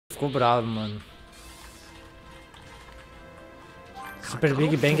ficou bravo, mano. Super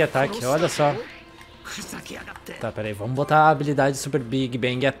Big Bang Attack, olha só. Tá, peraí, vamos botar a habilidade Super Big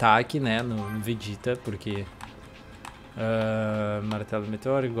Bang Attack, né, no Vegeta, porque... martelo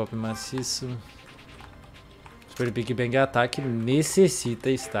meteórico, golpe maciço... Super Big Bang Attack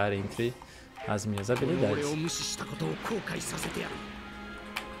necessita estar entre as minhas habilidades.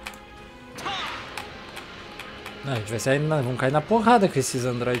 Não, a gente vai sair, vamos cair na porrada com esses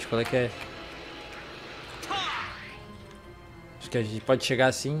androides, qual é que é? Acho que a gente pode chegar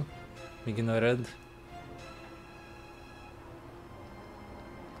assim, me ignorando.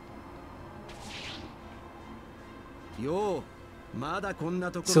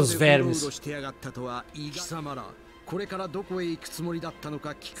 Seus vermes.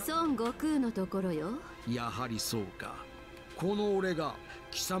 Son Goku no tokoro yo. Yahari sou ka. Kono ore ga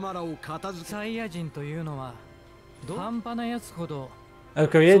kisamara o katazuke. Saiyajin toいうのは半端なやつほど É o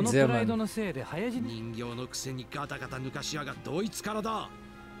que eu ia dizer, mano.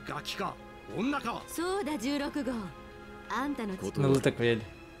 Não luta com ele.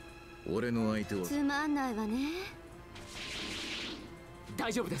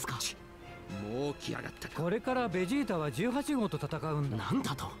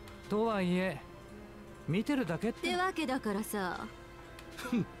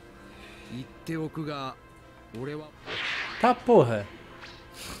 Tá, porra.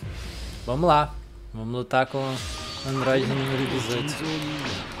 Vamos lá. Vamos lutar com o Android número 18.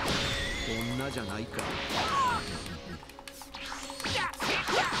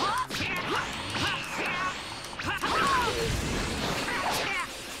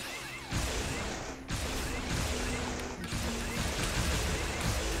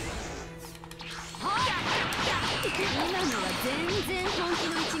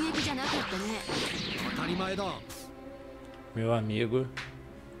 Meu amigo.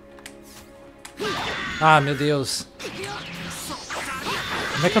 Ah, meu Deus.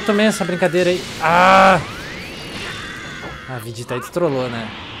 Como é que eu tomei essa brincadeira aí? Ah! A Vegeta aí destrollou, né?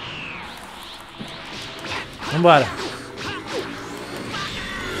 Vambora.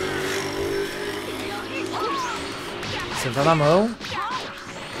 Senta na mão.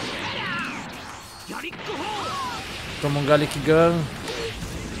 Toma um Garlic Gun.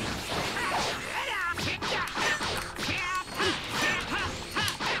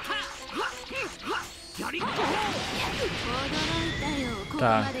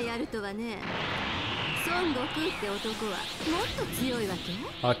 Tá.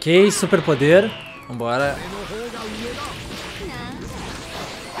 Ok, super poder. Vambora.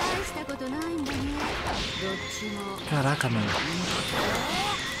 Caraca, mano.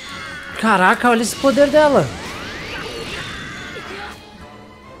 Caraca, olha esse poder dela.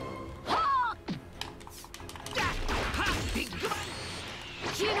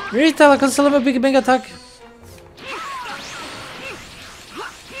 Eita, ela cancelou meu Big Bang Attack.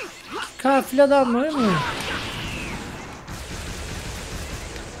 Cara, filha da mãe, mano.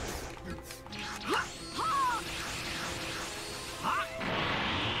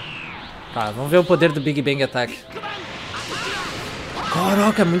 Tá, vamos ver o poder do Big Bang Attack.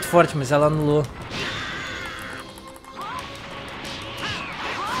 Caraca, é muito forte, mas ela anulou.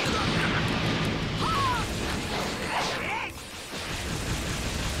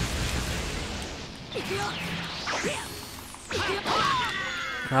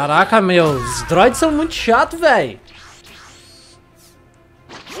 Caraca, meu, os droids são muito chatos, velho.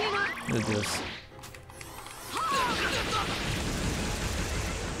 Meu Deus.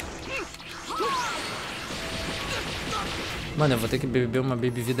 Mano, eu vou ter que beber uma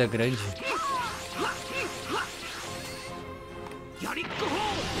baby vida grande.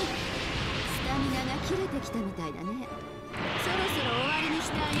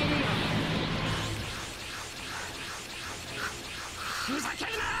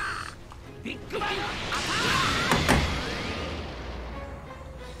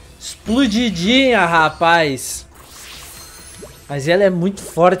 Explodidinha, rapaz. Mas ela é muito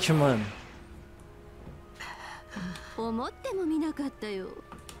forte, mano.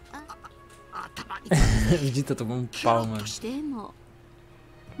 Vegeta tomou um pau, mano.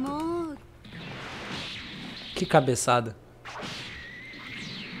 Que cabeçada.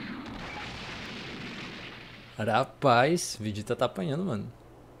 Rapaz, Vegeta tá apanhando, mano.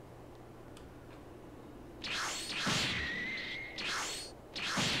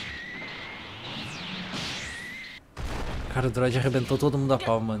 Cara, o droid arrebentou todo mundo a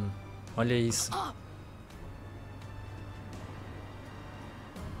pau, mano. Olha isso.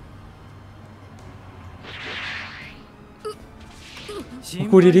 O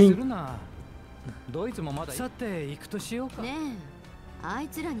Kuririn. あい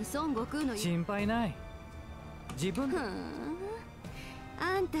つらに孫悟空の心配ない。自分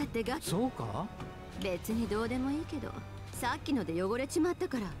あんたってガキ。そうか。別にどうでもいいけど、さっきので汚れちまった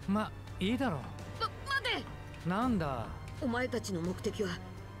から。ま、いいだろう。待て。なんだ。お前たちの目的は。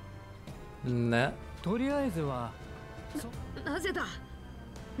ね。とりあえずは。なぜだ。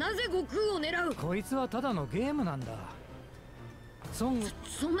なぜ悟空を狙う。こいつはただのゲームなんだ。そんな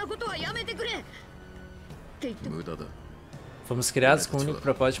ことはやめてくれ。って言って無駄だ。Fomos criados com o único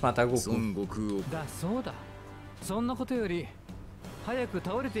propósito de matar Goku. だそうだ。そんなことより早く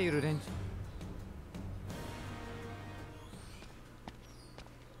倒れている連中。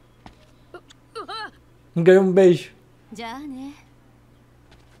Ganhou beijo. じゃあね。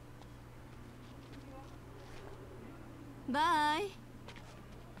バイ。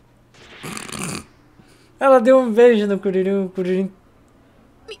Ela deu beijo no Kuririn. O Kuririn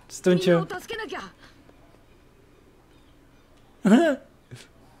estonteou.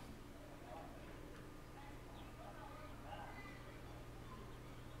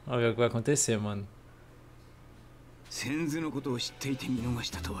 Vamos ver o que vai acontecer, mano. 先祖のことを知っていて見逃し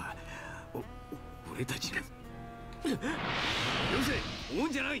たとは。俺たちが。よせ、追う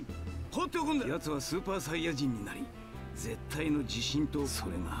んじゃない。放っておくんだ。奴はスーパーサイヤ人になり、絶対の自信とそ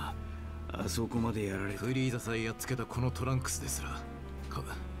れがあそこまでやられ。フリーザさえやっつけたこのトランクスですら、は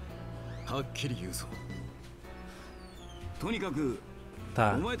っきり言うぞ。とにかく。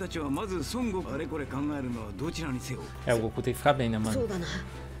Tá. É, o Goku tem que ficar bem, né, mano?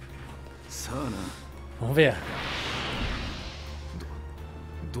 Vamos ver.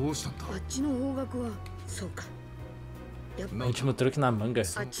 Último truque na manga.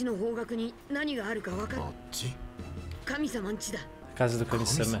 Casa do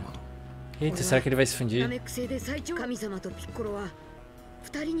Kami-sama. Eita, será que ele vai se fundir?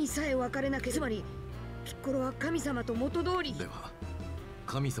 ピッコロは神様と元通り。では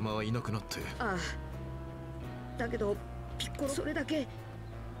神様はいなくなって。ああ。だけどピッコロそれだけ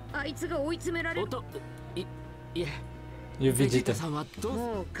あいつが追い詰められる。いえ。ベジータ。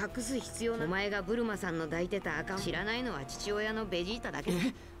もう隠す必要ない。お前がブルマさんの抱いてた赤を知らないのは父親のベジータだけ。普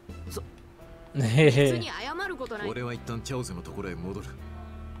通に謝ることない。俺は一旦チャオズのところへ戻る。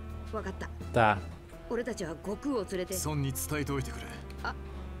わかった。Tá. 俺たちは悟空を連れて。孫に伝えておいてくれ。あ。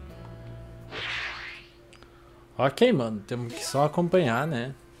Ok, mano, temos que só acompanhar,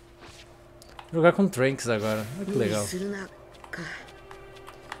 né? Jogar com Trunks agora, olha que legal.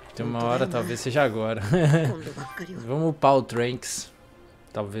 Tem uma hora, talvez seja agora. Vamos upar o Trunks.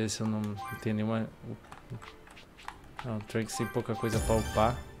 Talvez eu não tenha nenhuma... Não, o Trunks tem pouca coisa pra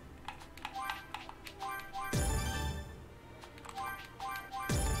upar.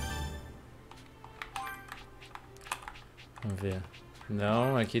 Vamos ver.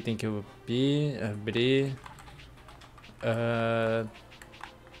 Não, aqui tem que abrir...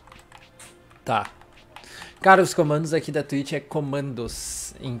 Tá. Cara, os comandos aqui da Twitch é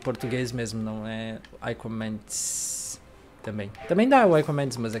comandos em português mesmo, não é iCommands também. Também dá o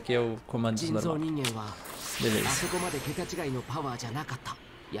iCommands, mas aqui é o comandos normal. Beleza.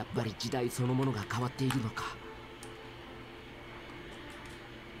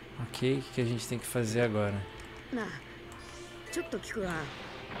 Ok, o que a gente tem que fazer agora?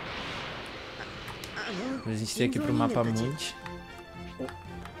 A gente tem que ir pro mapa mundo.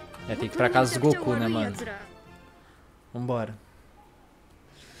 É, tem que ir pra casa do Goku, né, mano? Vambora.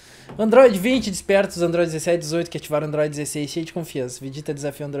 Android 20 despertos, Android 17, 18 que ativaram Android 16, cheio de confiança. Vegeta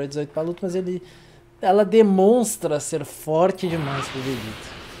desafia o Android 18 pra luta, mas ela demonstra ser forte demais pro Vegeta.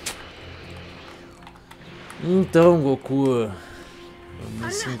 Então, Goku,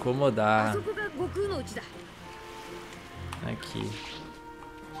 vamos se incomodar. Aqui.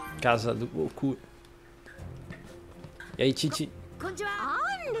 Casa do Goku. E aí, Titi?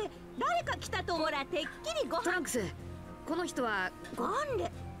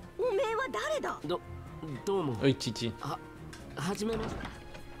 Oi, Titi.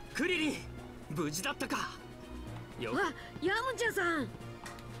 クリリン、無事だったか。よ。ヤムチャさん。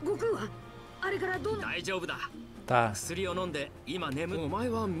悟空はあれからどう？大丈夫だ。Tá. 薬を飲んで今眠る。お前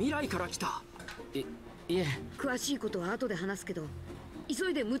は未来から来た。いえ。詳しいことは後で話すけど、急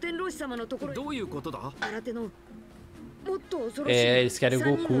いで無天老師様のところへ。どういうことだ？新手のもっと恐ろしい。eles querem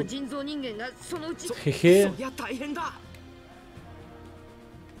o Goku. 人造人間がそのうち。Hehe. そりゃ大変だ。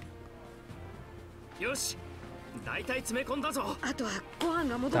よし。大体詰め込んだぞ。あとはご飯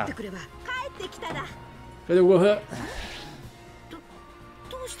が戻ってくれば。帰ってきただ。Cadê o Gohan?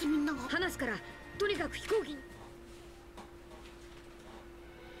 どうしてみんなが話すから、とにかく飛行機。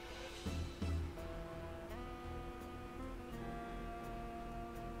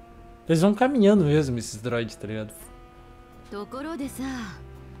Eles vão caminhando mesmo, esses droids, tá ligado? ところでさ、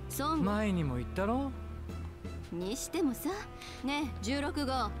前にも言ったろ。にしてもさ、ねえ16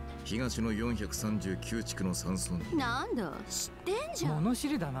号。東の439地区の山村。なんだ、知ってんじゃん。物知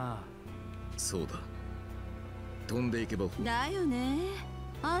りだな。そうだ。飛んでいけば。だよね。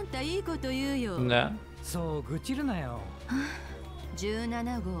あんたいいこと言うよ。Né? そう愚痴るなよ。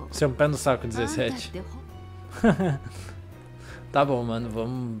17号。Você é um pé no saco, 17. Tá bom, mano.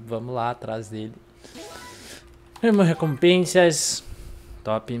 Vamos lá atrás dele. Temos recompensas.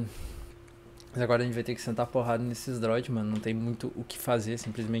 Top. Mas agora a gente vai ter que sentar porrada nesses droids, mano. Não tem muito o que fazer.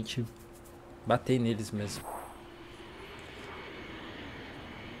 Simplesmente bater neles mesmo.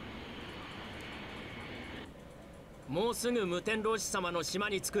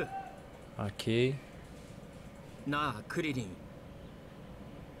 Ok. なあクリリン。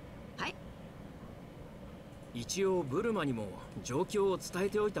はい。一応ブルマにも状況を伝え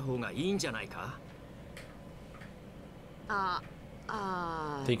ておいた方がいいんじゃないか。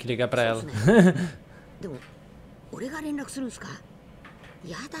Tem que ligar pra ela. でも俺が連絡するんすか。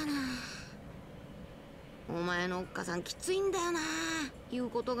やだな。お前のおっかさんきついんだよな。言う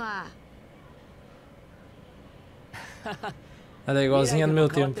ことが。Ela é igualzinha no meu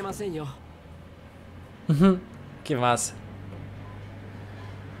tempo. Que massa.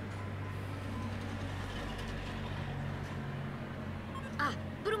 あ、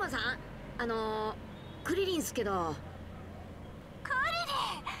ブルマさん、クリリンすけど。クリリ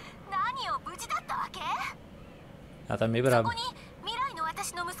ン、何を無事だったわけ？Ela tá meio brava.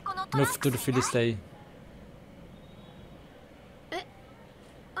 Meu futuro filho está aí.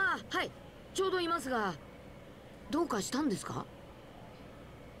 はい、ちょうどいますが、どうかしたんですか？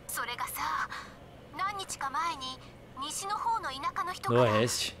それがさ、何日か前に西の方の田舎の人からう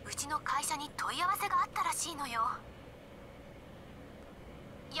ちの会社に問い合わせがあったらしいのよ。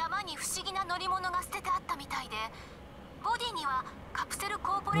山に不思議な乗り物が捨ててあったみたいで、ボディにはカプセル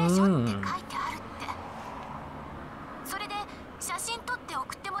コーポレーションって書いてあるって。それで写真撮って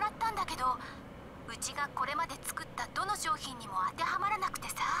送ってもらったんだけど、うちがこれまで作ったどの商品にも当てはまらなくて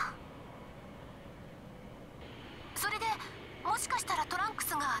さ。それでもしかしたらトランク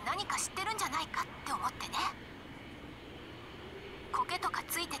スが何か知ってるんじゃないかって思ってね。苔とか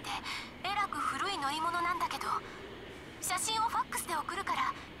ついててえらく古い乗り物なんだけど、写真をファックスで送るか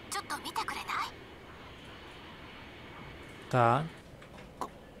らちょっと見てくれない？Tá.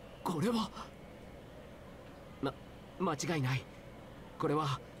 これは間違いない。これ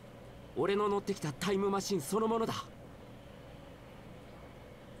は俺の乗ってきたタイムマシンそのものだ。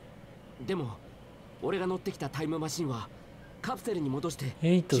でも俺が乗ってきたタイムマシンはカプセルに戻して。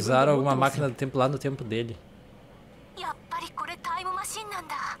Eita, usaram alguma máquina do tempo lá no tempo dele. やっぱりこれタイムマシンなん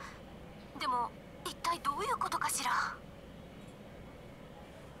だ。でも一体どういうことかしら。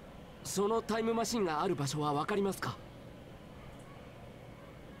そのタイムマシンがある場所はわかりますか？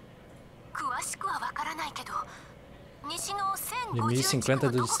詳しくはわからないけど、西の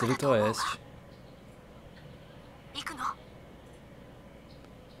1050 do Distrito Oeste. 行くの？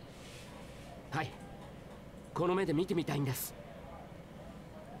はい、この目で見てみたいんです。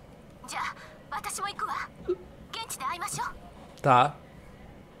じゃあ私も行くわ。現地で会いましょう。Tá.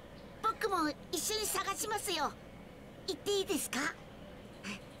 僕も一緒に探しますよ。行っていいですか？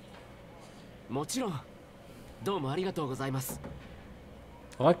もちろん。どうもありがとうございます。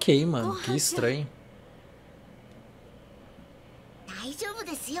Ok, mano, que estranho. 大丈夫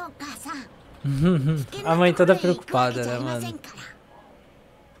ですよ、お母さん。A mãe toda preocupada, né, mano?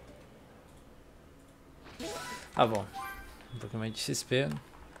 Tá bom. Um pouquinho mais de XP.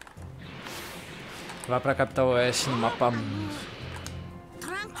 Vai pra capital oeste no mapa mundo.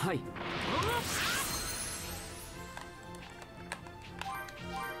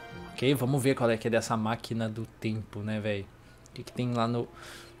 Ok, vamos ver qual é que é dessa máquina do tempo, né, velho? O que tem lá no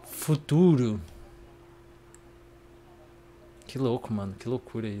futuro? Que louco, mano. Que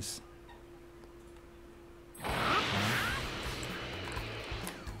loucura isso.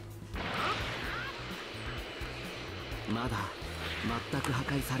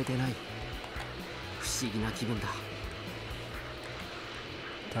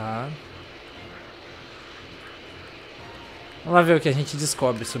 Tá. Vamos lá ver o que a gente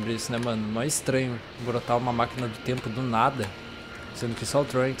descobre sobre isso, né, mano? Mó estranho brotar uma máquina do tempo do nada, sendo que só o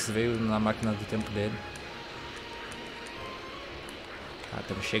Trunks veio na máquina do tempo dele. Ah,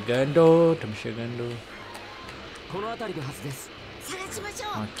 estamos chegando, estamos chegando.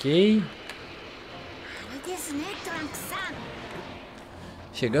 Ok.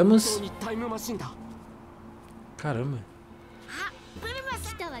 Chegamos. Caramba.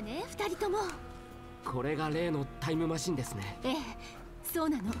 これが例のタイムマシンですね。ええ、そう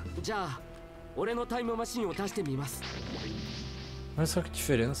なの。じゃあ俺のタイムマシンを出してみます。 Olha só que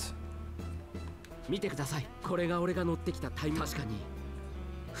diferença. 見てください。これが俺が乗ってきたタイム。確かに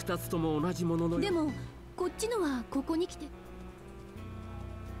2つとも同じものの。でもこっちのはここに来て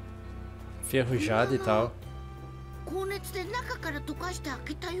Ferrujado e tal. 高熱で中から溶かして開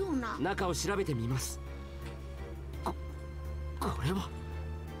けたような。中を調べてみます。これは。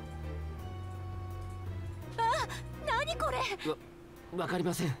何これ。わかり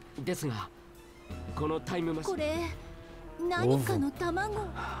ません。ですがこのタイムマシン、これ何かの卵。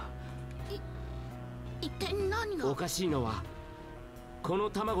一体何が。おかしいのはこの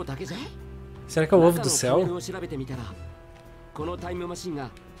卵だけじゃ。 Será que é o ovo do céu? を調べてみたらこのタイムマシンが。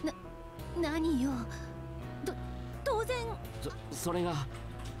何よ。当然。それが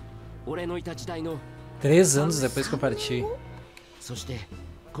俺のいた時代の。 3 anos depois que eu parti. そして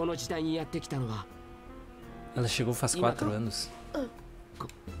この時代にやってきたのは。 Ela chegou faz 4 anos.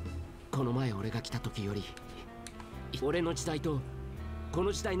 この前俺が来た時より俺の時代とこ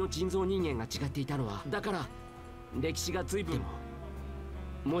の時代の人造人間が違っていたのは。だから歴史が随分。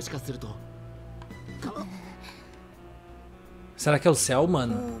もしかすると。 Será que é o céu,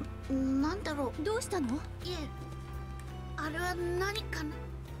 mano? なんだろう。どうしたの。いえ、あれは何かな。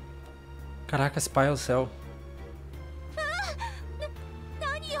 Caraca, esse pai é o céu.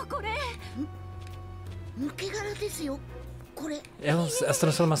 何よこれ。抜け殻ですよ。これ。É as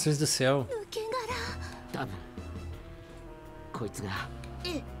transformações do céu. 抜け殻。多分こいつが。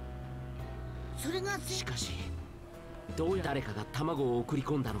ええ。それが。しかしどうや誰かが卵を送り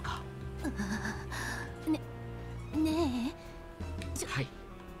込んだのか。ねえ。はい。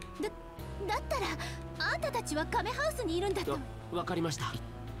だったらあんたたちはカメハウスにいるんだと。わかりました。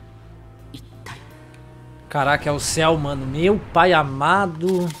一体。 Caraca, é o céu, mano. Meu pai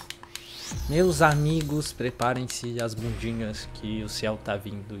amado. Meus amigos, preparem-se as bundinhas que o céu tá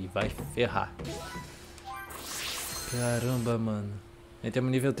vindo e vai ferrar. Caramba, mano. Aí temos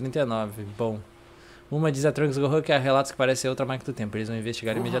nível 39. Bom. Uma diz a Trunks Gohan que há relatos que parece outra máquina do tempo. Eles vão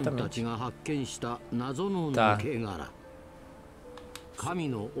investigar imediatamente. Tá.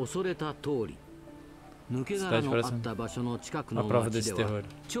 Cidade próxima. A prova desse terror.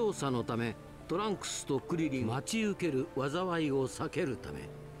 トランクスとクリリン待ち受ける災いを避けるため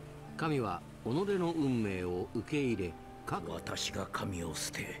神は己の運命を受け入れ私が神を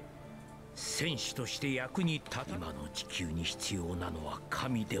捨て戦士として役に立つ。今の地球に必要なのは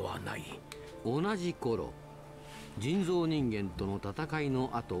神ではない。同じ頃人造人間との戦いの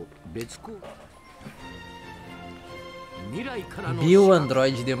後別行未来からの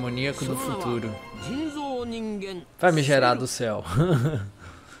Bio-androide demoníaco do futuro. 人造人間 Famigerado do céu.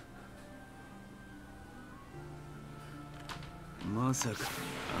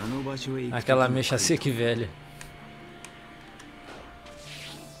 Aquela mecha seca e velha.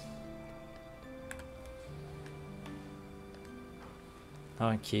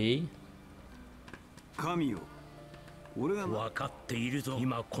 Ok. 分かっているぞ。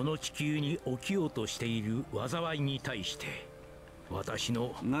今この地球に起きようとしている災いに対して私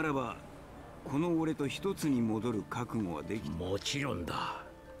のならばこの俺と一つに戻る覚悟はできた。もちろんだ。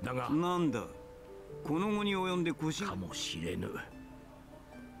だがなんだこの後に及んで腰かもしれぬ。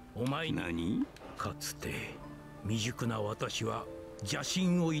お前何かつて未熟な私は邪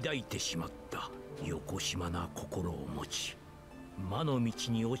心を抱いてしまった。よこしまな心を持ち魔の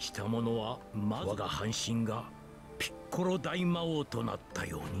道に落ちた者は我が半身がピッコロ大魔王となった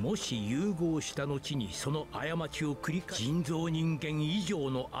ように、もし融合した後にその過ちを繰り返し人造人間以上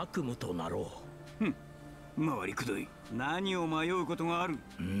の悪夢となろう。回りくどい。何を迷うことがある。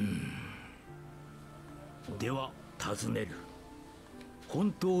では尋ねる。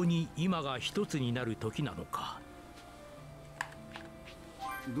本当に今が一つになる時なのか。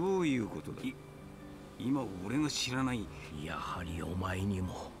どういうことだ。今俺が知らない。やはりお前に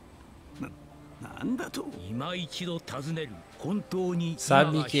も。なんだと。今一度尋ねる。本当に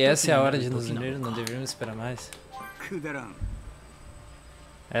Sabe que essa é a hora de nos unir, não deveríamos esperar mais. くだらん。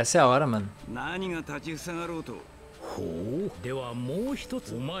 Essa é a hora, mano. 何が立ちふさがろうと。ほう。ではもう一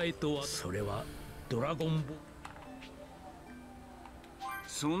つ。お前とはそれはドラゴンボール。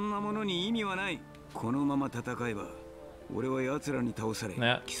そんなものに意味はない。このまま戦えば俺は奴らに倒され、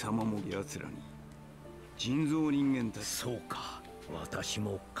貴様も奴らに。人造人間たち。そうか。私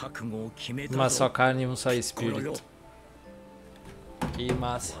も覚悟を決めたぞ。 Uma só carne e um só espírito. Que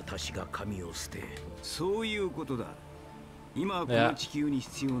massa. 私が神を捨て。そういうことだ。今この地球に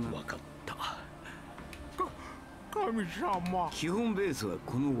必要な。分かった。神様。基本ベースは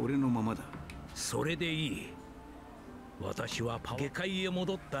この俺のままだ。それでいい。私は下界へ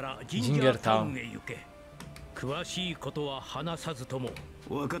戻ったらジンジャータウンへ行け。詳しいことは話さずとも。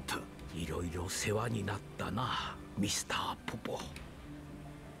分かった。いろいろ世話になったな、ミスターポポ。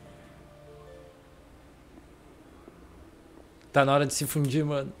 Tá na hora de se fundir,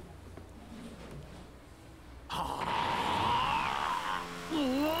 mano.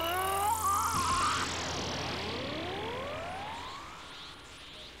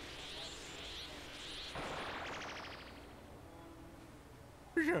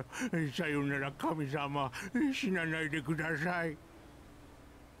 Sayonara, Kami-sama. 死なないでください。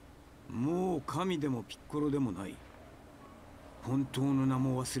もう神でもピッコロでもない。本当の名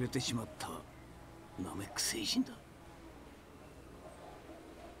も忘れてしまったナメック星人だ。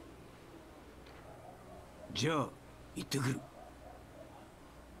じゃあ行ってくる。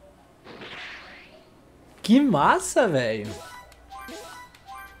 Que massa, velho!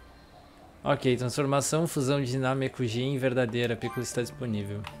 Ok, transformação, fusão de Namekushin em verdadeira. Piccolo está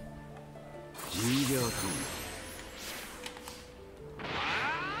disponível.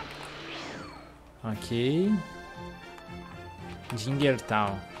 Ok.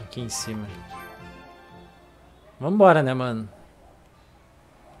 Jingertal, aqui em cima. Vambora, né, mano?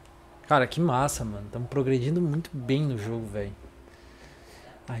 Cara, que massa, mano. Estamos progredindo muito bem no jogo, velho.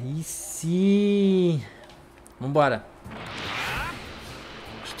 Aí sim. Vambora.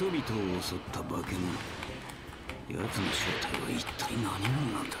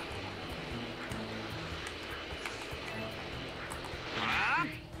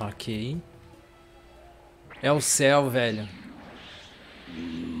 Ok. É o céu, velho.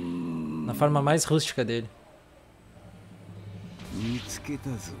 Na forma mais rústica dele.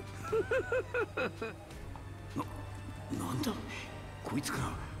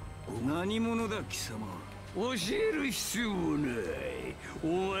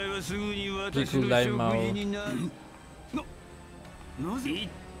 Piccolo dai mal.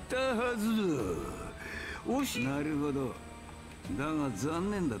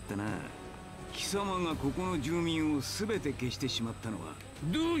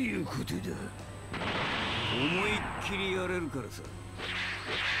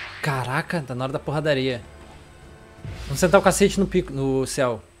 Caraca, tá na hora da porradaria. Vamos sentar o cacete no pico, no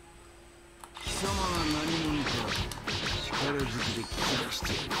céu.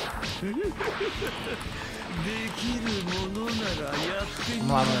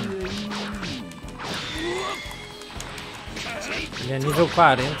 Vamos lá, mano. Ele é nível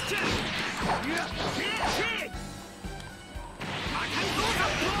 40.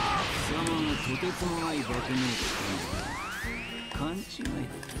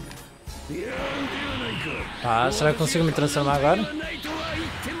 Tá, será que eu consigo me transformar agora?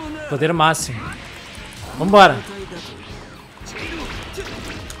 Poder máximo. Vambora.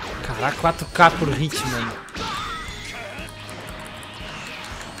 Caraca, 4K por hit, mano.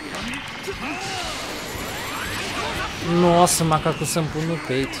 Nossa, macaco shampoo no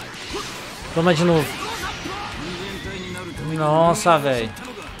peito. Toma de novo. Nossa, velho.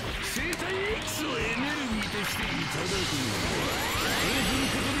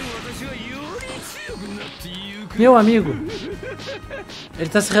 Meu amigo. Ele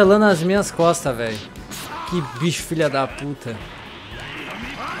tá se relando nas minhas costas, velho. Que bicho filha da puta.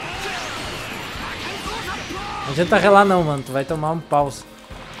 Não adianta relar não, mano. Tu vai tomar um pause.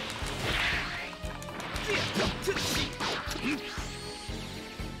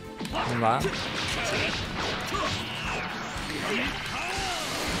 Vamos lá.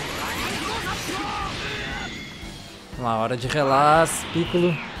 Vamos lá, hora de relar,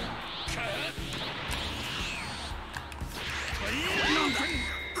 Piccolo.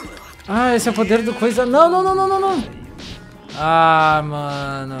 Ah, esse é o poder do coisa... Não, não, não, não, não, não. Ah,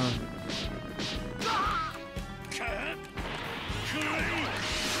 mano.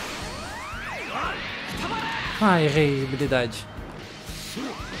 Ah, errei habilidade.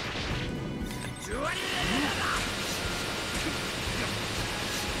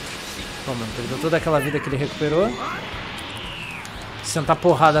 Pô, mano, perdeu toda aquela vida que ele recuperou. Sentar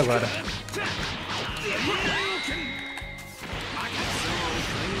porrada agora.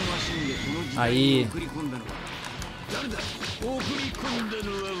 Aí.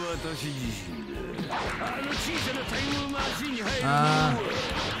 Ah.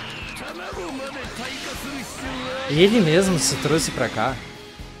 Ele mesmo se trouxe pra cá.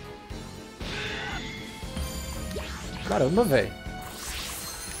 Caramba, velho.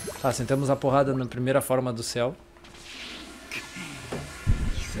 Tá, sentamos a porrada na primeira forma do céu.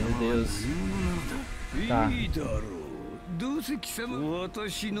 Meu Deus. Tá.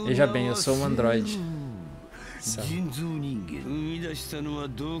 Veja bem, eu sou um androide.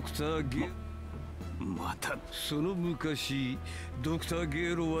 またその昔ドクター・ゲ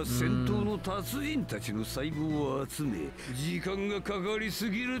ーロは戦闘の達人たちの細胞を集め時間がかかりす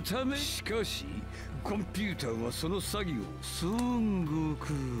ぎるためしかしコンピューターはその作業孫悟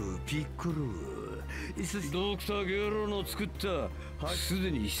空ピッコロドクター・ゲーロの作ったす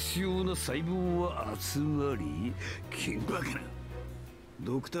でに必要な細胞は集まりバカな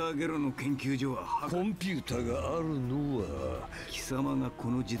ドクター・ゲロの研究所はコンピューターがあるのは貴様がこ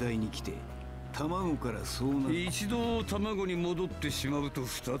の時代に来て卵からそうな一度卵に戻ってしまうと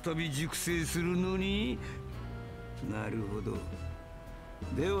再び熟成するのになるほど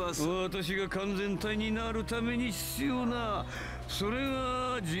では私が完全体になるために必要なそれ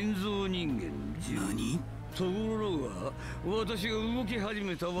が人造人間じゃ何ところが私が動き始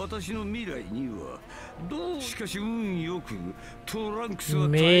めた私の未来にはしかし運よくトランクスは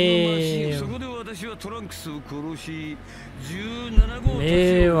タイムマシンそこで私はトランクスを殺し17号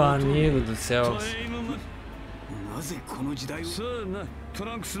amigo do céu なぜこの時代をさあなト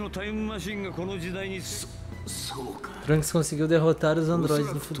ランクスのタイムマシンがこの時代にそうか Trunks conseguiu derrotar os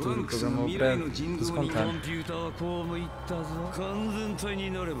androides no futuro, programou para nos contar. コンピューターはこうも言ったぞ完全体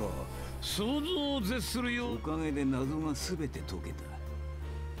になれば想像を絶するよおかげで謎がすべて解け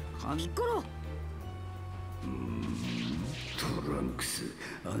たピッコロトランクス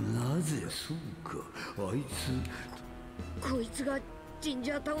なぜそうかあいつこいつがジン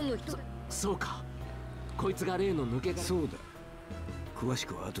ジャータウンの人そうかこいつが例の抜け殻そうだ詳し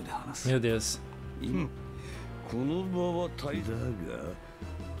くは後で話す Meu Deus. 今この場は大だが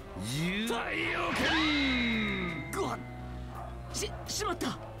重大予見しまっ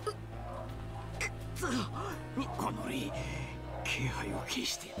たこのり気配を消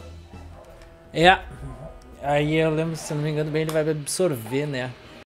して É, aí eu lembro, se eu não me engano bem, ele vai absorver, né?